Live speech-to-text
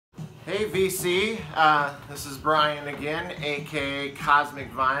Hey VC, this is Brian again, aka Cosmic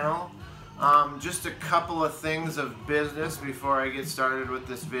Vinyl. Just a couple of things of business before I get started with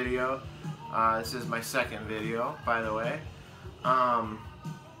this video. This is my second video, by the way.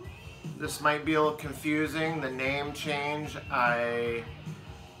 This might be a little confusing, the name change. I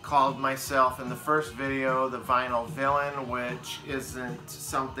called myself in the first video the Vinyl Villain, which isn't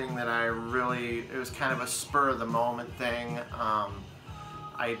something that it was kind of a spur of the moment thing.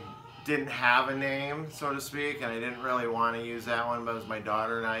 I didn't have a name, so to speak, and I didn't really want to use that one, but it was my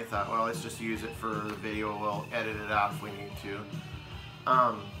daughter and I thought, well, let's just use it for the video. We'll edit it out if we need to.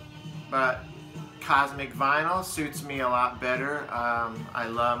 But Cosmic Vinyl suits me a lot better. I'm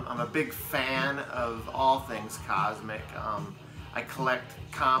a big fan of all things cosmic. I collect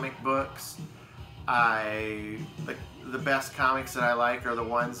comic books. The best comics that I like are the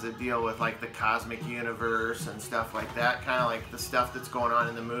ones that deal with like the cosmic universe and stuff like that, kind of like the stuff that's going on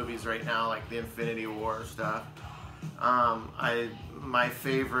in the movies right now, like the Infinity War stuff. My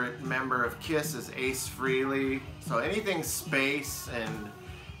favorite member of KISS is Ace Frehley, so anything space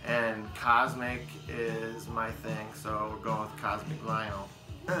and cosmic is my thing, so we're going with Cosmic Vinyl.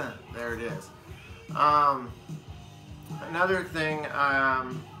 There it is. Another thing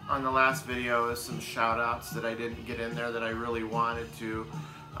on the last video is some shout outs that I didn't get in there that I really wanted to.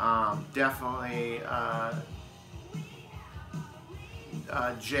 Definitely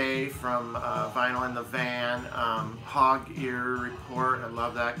Jay from Vinyl in the Van, Hog Ear Report, I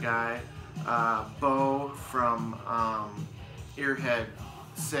love that guy. Bo from Earhead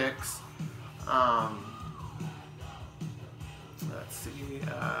 6. Let's see,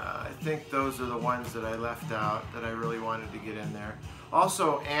 I think those are the ones that I left out that I really wanted to get in there.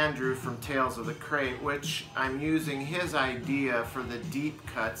 Also Andrew from Tales of the Crate, which I'm using his idea for the deep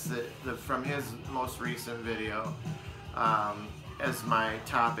cuts from his most recent video as my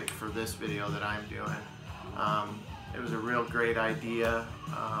topic for this video that I'm doing. It was a real great idea.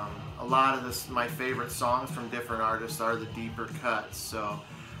 A lot of my favorite songs from different artists are the deeper cuts. So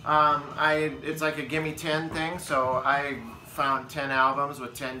it's like a gimme 10 thing, so I found 10 albums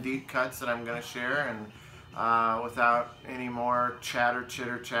with 10 deep cuts that I'm going to share, and without any more chitter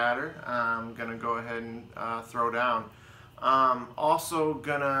chatter, I'm going to go ahead and throw down. Also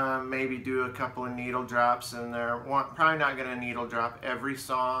gonna maybe do a couple of needle drops in there. Probably not gonna needle drop every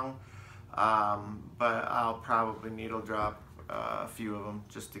song, but I'll probably needle drop a few of them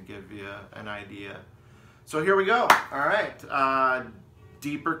just to give you an idea. So here we go. Alright,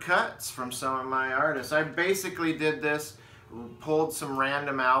 deeper cuts from some of my artists. I basically did this, pulled some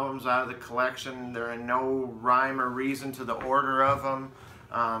random albums out of the collection. There are no rhyme or reason to the order of them.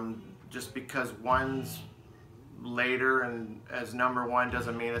 Just because one's later and as number one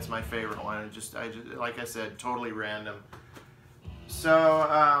doesn't mean it's my favorite one. I just like I said, totally random.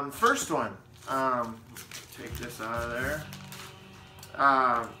 So first one, take this out of there.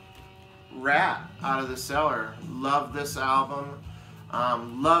 Ratt, Out of the Cellar. Love this album.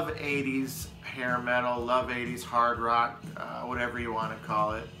 Love 80s hair metal, love 80s hard rock, whatever you want to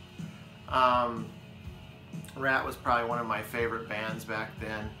call it. Ratt was probably one of my favorite bands back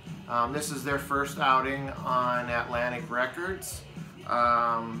then. This is their first outing on Atlantic Records.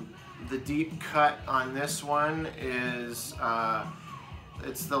 The deep cut on this one is,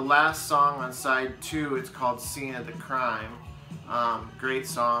 it's the last song on side 2. It's called Scene of the Crime. Great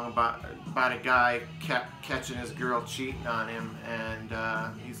song about a guy kept catching his girl cheating on him, and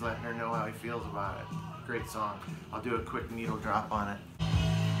he's letting her know how he feels about it. Great song. I'll do a quick needle drop on it.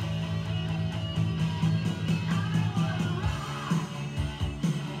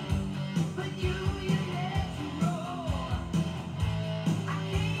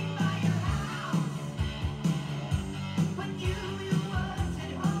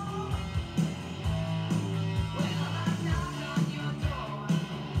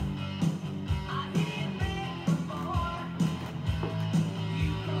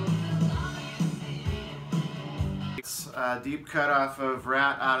 Deep cut off of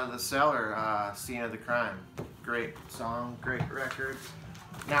Ratt, Out of the Cellar, Scene of the Crime. Great song, great record.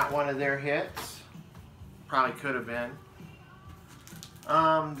 Not one of their hits. Probably could have been.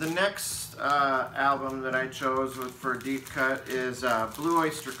 The next album that I chose for deep cut is Blue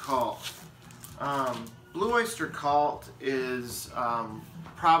Oyster Cult. Blue Oyster Cult is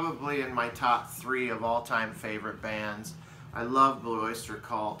probably in my top 3 of all-time favorite bands. I love Blue Oyster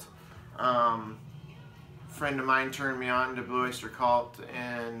Cult. A friend of mine turned me on to Blue Oyster Cult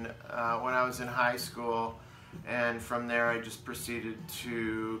when I was in high school, and from there I just proceeded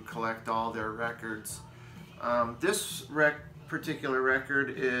to collect all their records. This particular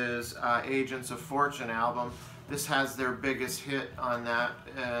record is Agents of Fortune album. this has their biggest hit on that,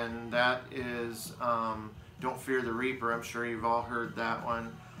 and that is Don't Fear the Reaper. I'm sure you've all heard that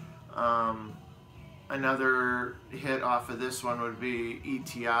one. Another hit off of this one would be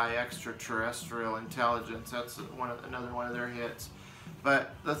ETI, Extraterrestrial Intelligence. That's another one of their hits.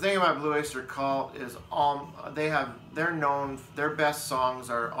 But the thing about Blue Oyster Cult is they're known, their best songs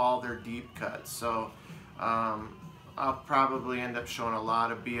are all their deep cuts. So I'll probably end up showing a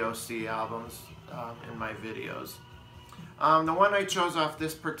lot of BOC albums in my videos. The one I chose off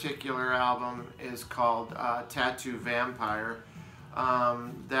this particular album is called Tattoo Vampire.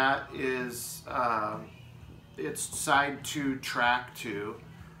 That is, it's side 2, track 2.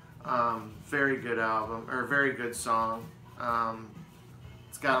 Very good album, or very good song.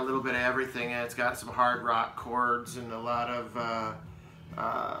 It's got a little bit of everything in it. It's got some hard rock chords and a lot of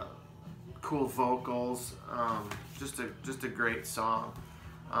cool vocals. Just a great song.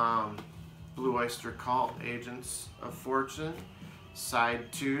 Blue Oyster Cult, Agents of Fortune,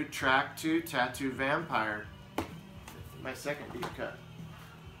 side 2, track 2, Tattoo Vampire. My second deep cut.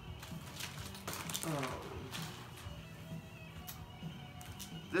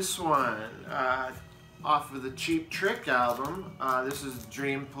 This one, off of the Cheap Trick album. This is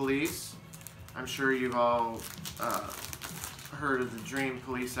Dream Police. I'm sure you've all heard of the Dream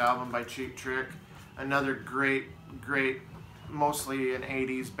Police album by Cheap Trick. Another great, mostly an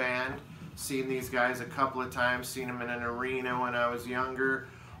 80s band. Seen these guys a couple of times. Seen them in an arena when I was younger.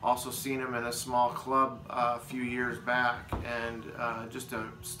 Also seen them in a small club a few years back, and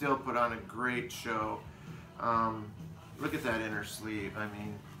still put on a great show. Look at that inner sleeve. I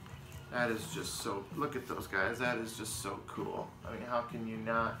mean, that is just so, look at those guys. That is just so cool. I mean, how can you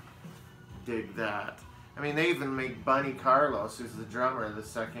not dig that? I mean, they even make Bunny Carlos, who's the drummer, the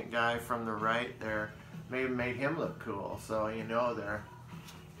second guy from the right there, made him look cool. So you know they're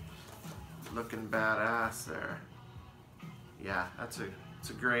looking badass there. Yeah, it's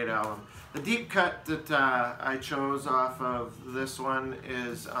a great album. The deep cut that I chose off of this one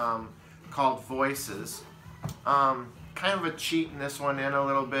is called Voices. Kind of a cheating this one in a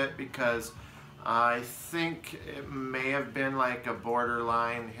little bit because I think it may have been like a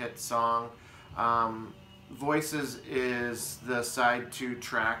borderline hit song. Voices is the side 2,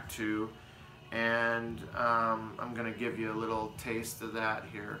 track 2, and I'm gonna give you a little taste of that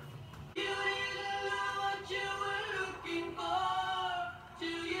here. You didn't know what you were looking for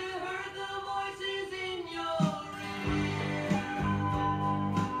till you heard the voices in your ear.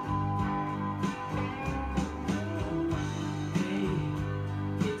 Hey,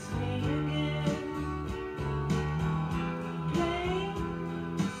 it's me again. Plain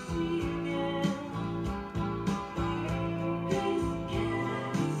to see again. Please can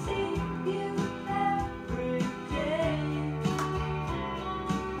I see you every day?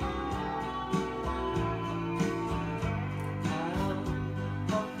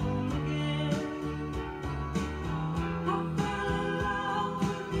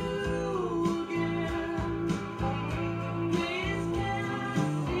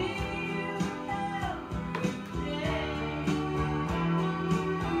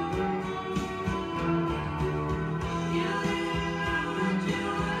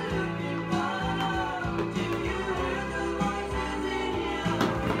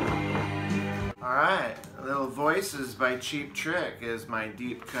 Alright, Little Voices by Cheap Trick is my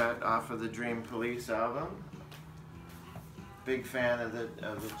deep cut off of the Dream Police album. Big fan of the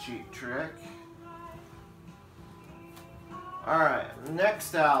Cheap Trick. Alright,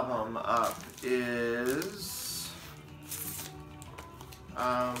 next album up is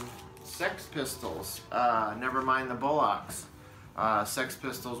Sex Pistols, Nevermind the Bullocks. Sex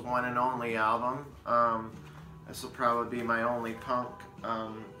Pistols' one and only album. This will probably be my only punk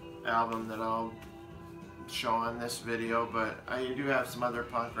album that I'll show on this video, but I do have some other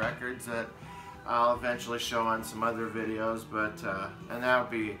punk records that I'll eventually show on some other videos, but and that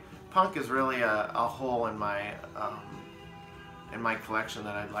would be, punk is really a hole in my collection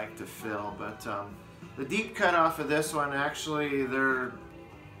that I'd like to fill. But the deep cut off of this one, actually their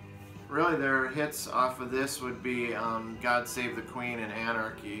hits off of this would be God Save the Queen and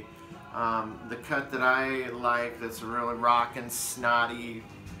Anarchy. The cut that I like, that's a really rockin', snotty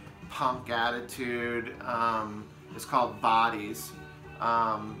punk attitude, is called Bodies.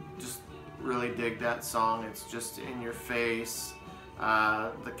 Just really dig that song. It's just in your face.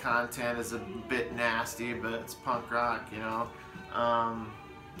 The content is a bit nasty, but it's punk rock, you know.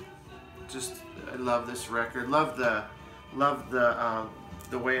 Just, I love this record. Love the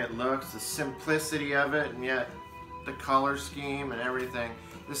way it looks, the simplicity of it, and yet the color scheme and everything.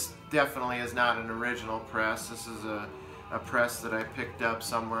 This definitely is not an original press. This is a press that I picked up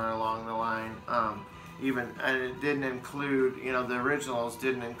somewhere along the line. and it didn't include, you know, the originals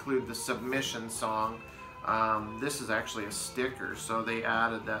didn't include the Submission song. This is actually a sticker, so they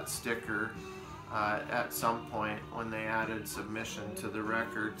added that sticker at some point when they added Submission to the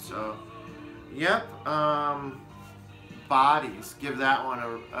record. So, yep, Bodies, give that one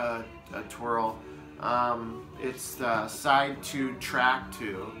a twirl. It's side 2, track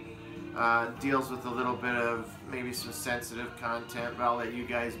 2. Deals with a little bit of maybe some sensitive content, but I'll let you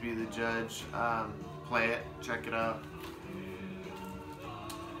guys be the judge. Play it, check it out.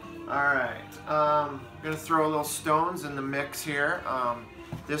 Alright, I'm going to throw a little Stones in the mix here.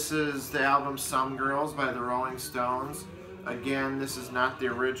 This is the album Some Girls by the Rolling Stones. Again, this is not the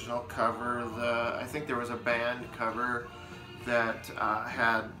original cover. I think there was a band cover that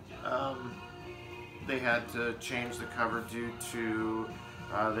they had to change the cover due to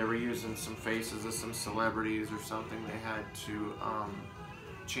they were using some faces of some celebrities or something. They had to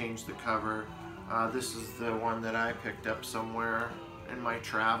change the cover. This is the one that I picked up somewhere in my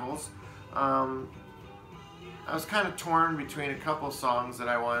travels. I was kind of torn between a couple songs that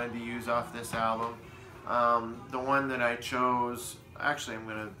I wanted to use off this album. The one that I chose, actually I'm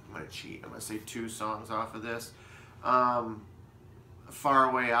gonna cheat. I'm gonna say 2 songs off of this.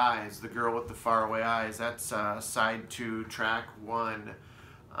 Faraway Eyes, The Girl with the Faraway Eyes. That's side 2, track 1.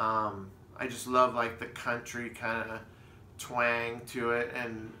 I just love like the country kind of twang to it,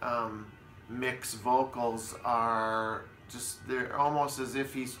 and Mick's vocals are just, they're almost as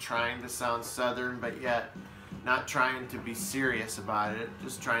if he's trying to sound southern, but yet not trying to be serious about it,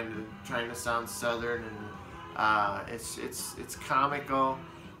 just trying to sound southern, and it's comical,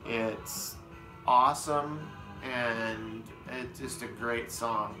 it's awesome, and it's just a great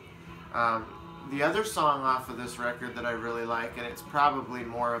song. The other song off of this record that I really like, and it's probably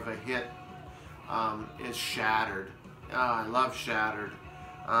more of a hit, is Shattered. I love Shattered.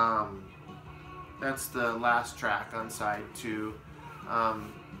 That's the last track on side 2.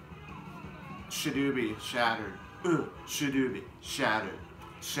 Shadoobie, Shattered. Shadoobie, Shattered.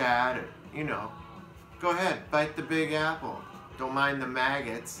 Shattered. You know. Go ahead, bite the Big Apple. Don't mind the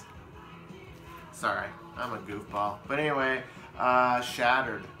maggots. Sorry, I'm a goofball. But anyway,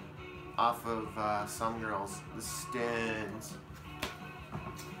 Shattered off of Some Girls, the Stones.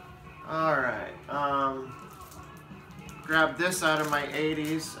 Alright, grab this out of my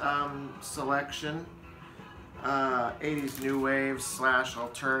 80s selection. 80s new wave /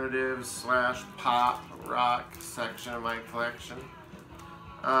 alternative / pop rock section of my collection.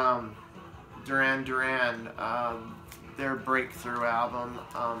 Duran Duran, their breakthrough album,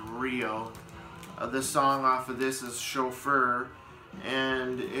 Rio. The song off of this is Chauffeur,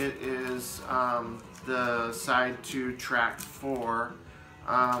 and it is the side 2, track 4.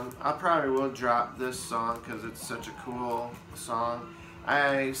 I probably will drop this song because it's such a cool song.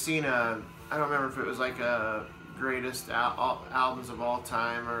 I don't remember if it was like a greatest albums of all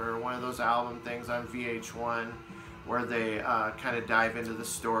time or one of those album things on VH1 where they kind of dive into the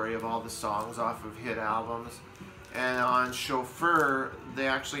story of all the songs off of hit albums. And on Chauffeur, they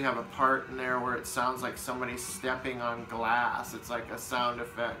actually have a part in there where it sounds like somebody stepping on glass. It's like a sound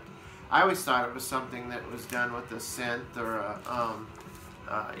effect. I always thought it was something that was done with a synth or a,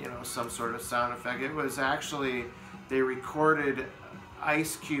 you know, some sort of sound effect. It was actually, they recorded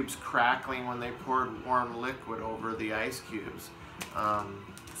ice cubes crackling when they poured warm liquid over the ice cubes.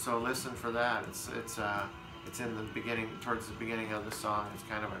 So listen for that. It's in the beginning, towards the beginning of the song. It's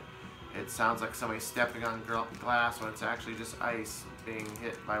kind of it sounds like somebody stepping on glass when it's actually just ice being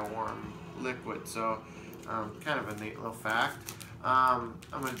hit by warm liquid. So kind of a neat little fact. I'm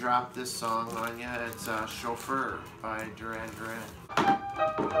gonna drop this song on you. It's Chauffeur by Duran Duran.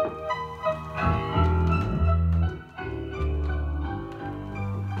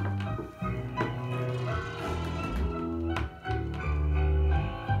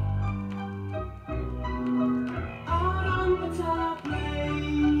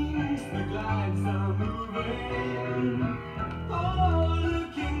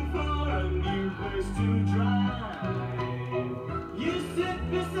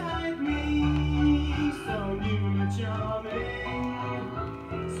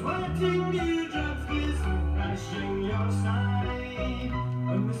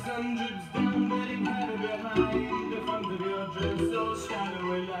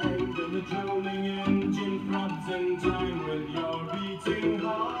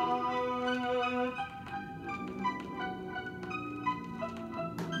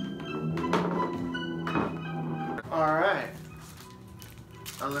 Alright,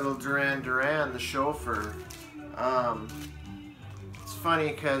 a little Duran Duran, the Chauffeur. It's funny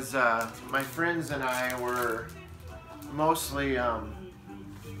because my friends and I were mostly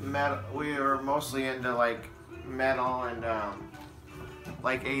metal. We were mostly into like metal and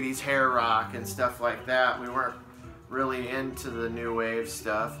like 80s hair rock and stuff like that. We weren't really into the new wave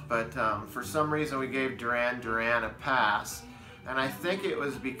stuff, but for some reason we gave Duran Duran a pass. And I think it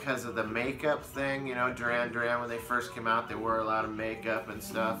was because of the makeup thing. You know, Duran Duran, when they first came out, they wore a lot of makeup and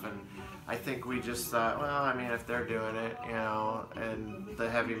stuff. And I think we just thought, well, I mean, if they're doing it, you know, and the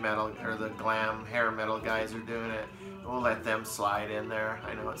heavy metal or the glam hair metal guys are doing it, we'll let them slide in there.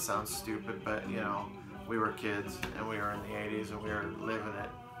 I know it sounds stupid, but, you know, we were kids and we were in the 80s and we were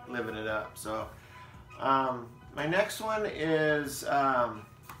living it up. So my next one is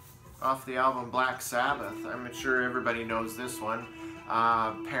off the album Black Sabbath. I'm sure everybody knows this one.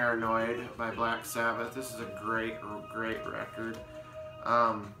 Paranoid by Black Sabbath. This is a great record.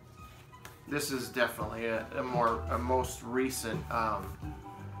 This is definitely a most recent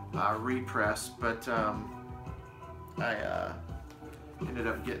repress, but I ended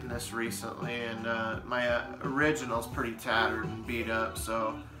up getting this recently, and my original's pretty tattered and beat up,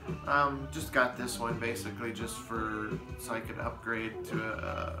 so just got this one basically just so I could upgrade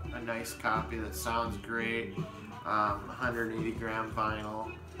to a nice copy that sounds great. 180 gram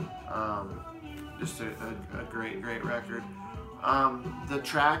vinyl. Just a great record. The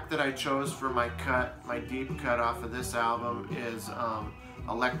track that I chose for my deep cut off of this album is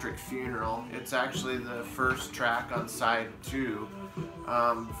Electric Funeral. It's actually the first track on side 2.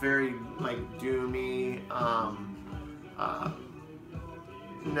 Very like doomy,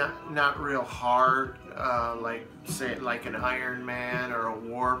 not real hard, like say like an Iron Man or a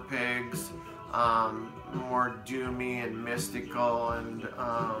War Pigs. More doomy and mystical and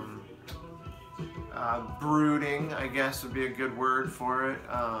brooding, I guess would be a good word for it.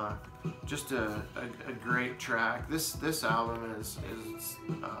 Just a great track. This album is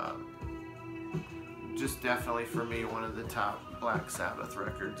just definitely for me one of the top Black Sabbath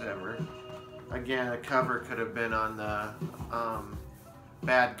records ever. Again, the cover could have been on the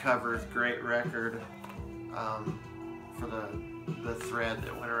Bad Covers Great Record for the thread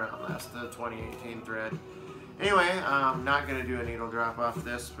that went around the 2018 thread. Anyway, I'm not going to do a needle drop off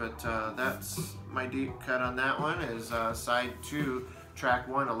this, but that's my deep cut on that one is side 2, track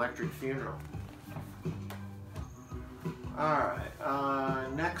 1, Electric Funeral. Alright,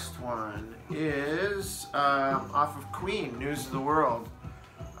 next one is off of Queen, News of the World.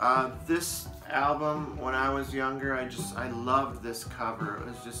 This album, when I was younger, I loved this cover. It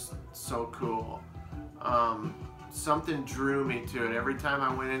was just so cool. Something drew me to it. Every time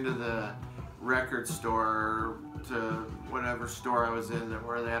I went into the record store or to whatever store I was in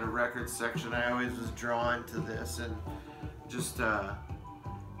where they had a record section, I always was drawn to this, and just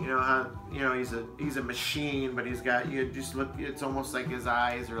you know how he's a machine, but it's almost like his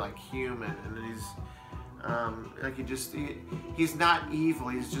eyes are like human, and he's not evil,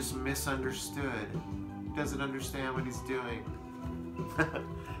 he's just misunderstood. He doesn't understand what he's doing.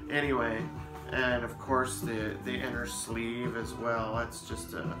 Anyway, and of course the inner sleeve as well. That's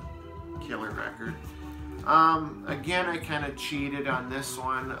just a killer record. Again, I kind of cheated on this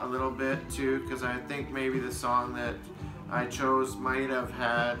one a little bit too, because I think maybe the song that I chose might have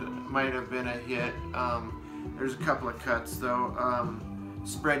been a hit. There's a couple of cuts though.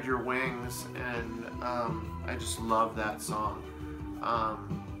 Spread Your Wings, and I just love that song.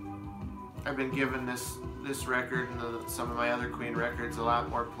 I've been given this record and some of my other Queen records a lot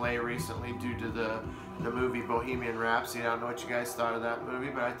more play recently due to the movie Bohemian Rhapsody. I don't know what you guys thought of that movie,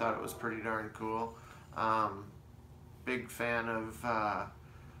 but I thought it was pretty darn cool. Big fan of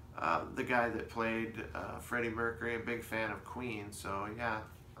the guy that played Freddie Mercury, a big fan of Queen, so yeah.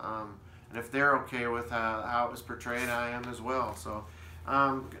 And if they're okay with how it was portrayed, I am as well. So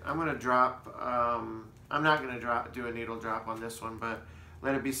I'm gonna drop, I'm not gonna do a needle drop on this one, but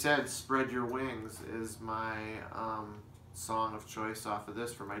let it be said, Spread Your Wings is my song of choice off of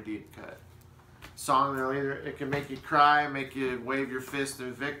this for my deep cut. Song that it can make you cry, make you wave your fist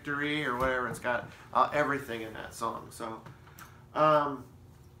in victory, or whatever. It's got everything in that song. So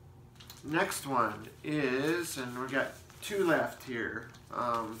next one is, and we got 2 left here.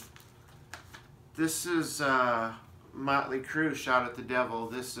 This is Motley Crue, Shout at the Devil.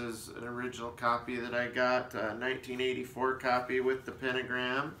 This is an original copy that I got, 1984 copy with the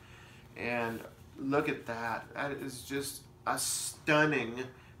pentagram. And look at that. That is just a stunning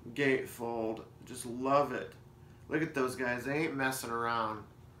gatefold. Just love it. Look at those guys. They ain't messing around.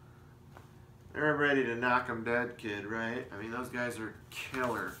 They're ready to knock 'em dead, kid, right? I mean, those guys are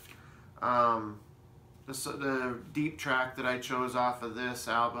killer. The deep track that I chose off of this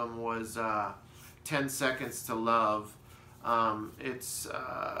album was 10 Seconds to Love. It's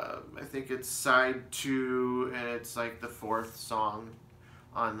I think it's side 2, and it's like the 4th song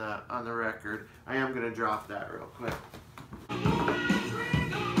on the record. I am gonna drop that real quick.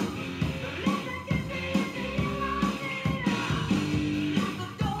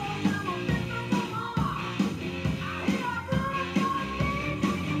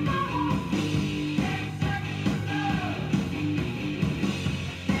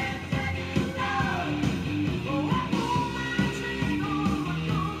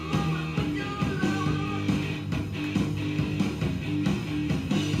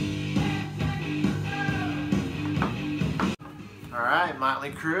 Alright,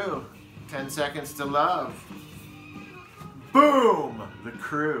 Motley Crue, 10 Seconds to Love. Boom! The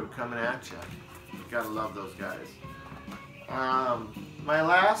Crew coming at you. Gotta love those guys. My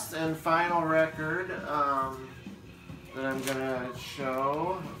last and final record that I'm gonna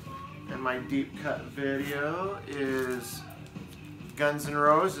show in my deep cut video is Guns N'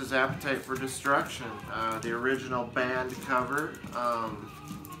 Roses' Appetite for Destruction, the original band cover.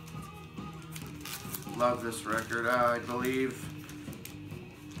 Love this record. I believe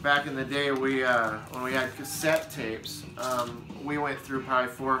back in the day, when we had cassette tapes, we went through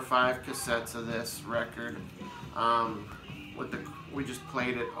probably 4 or 5 cassettes of this record. We just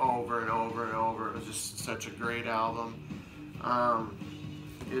played it over and over and over. It was just such a great album.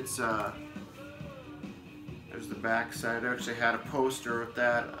 There's the back side. I actually had a poster with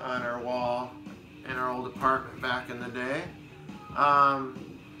that on our wall in our old apartment back in the day.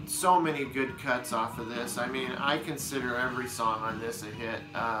 So many good cuts off of this. I mean, I consider every song on this a hit.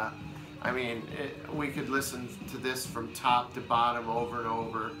 I mean, we could listen to this from top to bottom over and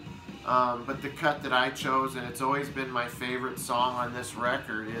over. But the cut that I chose, and it's always been my favorite song on this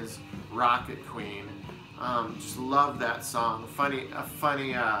record, is Rocket Queen. Just love that song. A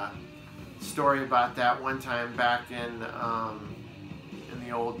funny story about that. One time back in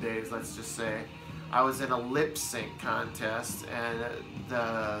the old days, let's just say, I was in a lip sync contest, and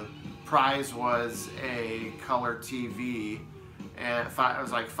the prize was a color TV, and it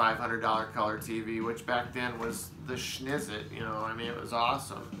was like $500 color TV, which back then was the schnizzit, you know. I mean, it was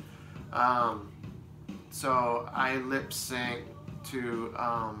awesome. So I lip synced to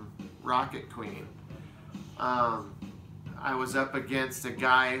Rocket Queen. I was up against a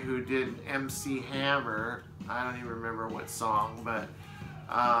guy who did MC Hammer. I don't even remember what song, but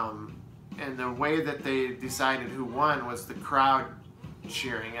and the way that they decided who won was the crowd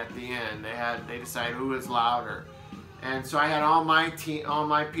cheering at the end. They decided who was louder, and so I had all my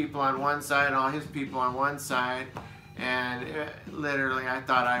people on one side and all his people on one side, and literally I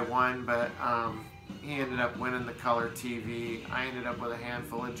thought I won, but he ended up winning the color TV. I ended up with a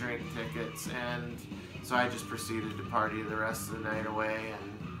handful of drink tickets, and so I just proceeded to party the rest of the night away,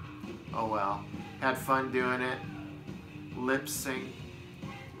 and oh well. Had fun doing it. Lip sync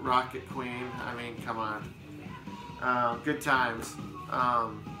Rocket Queen. I mean, come on. Good times.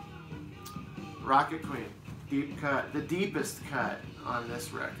 Rocket Queen. Deep cut. The deepest cut on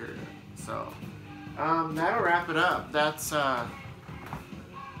this record. So, that'll wrap it up. That's a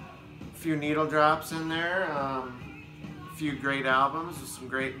few needle drops in there. A few great albums with some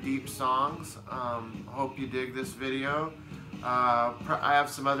great deep songs. Hope you dig this video. I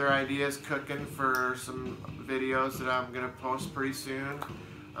have some other ideas cooking for some videos that I'm going to post pretty soon.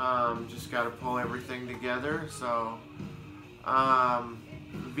 Just got to pull everything together. So,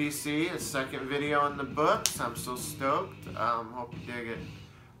 VC, a second video in the books. I'm so stoked. Hope you dig it.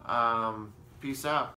 Peace out.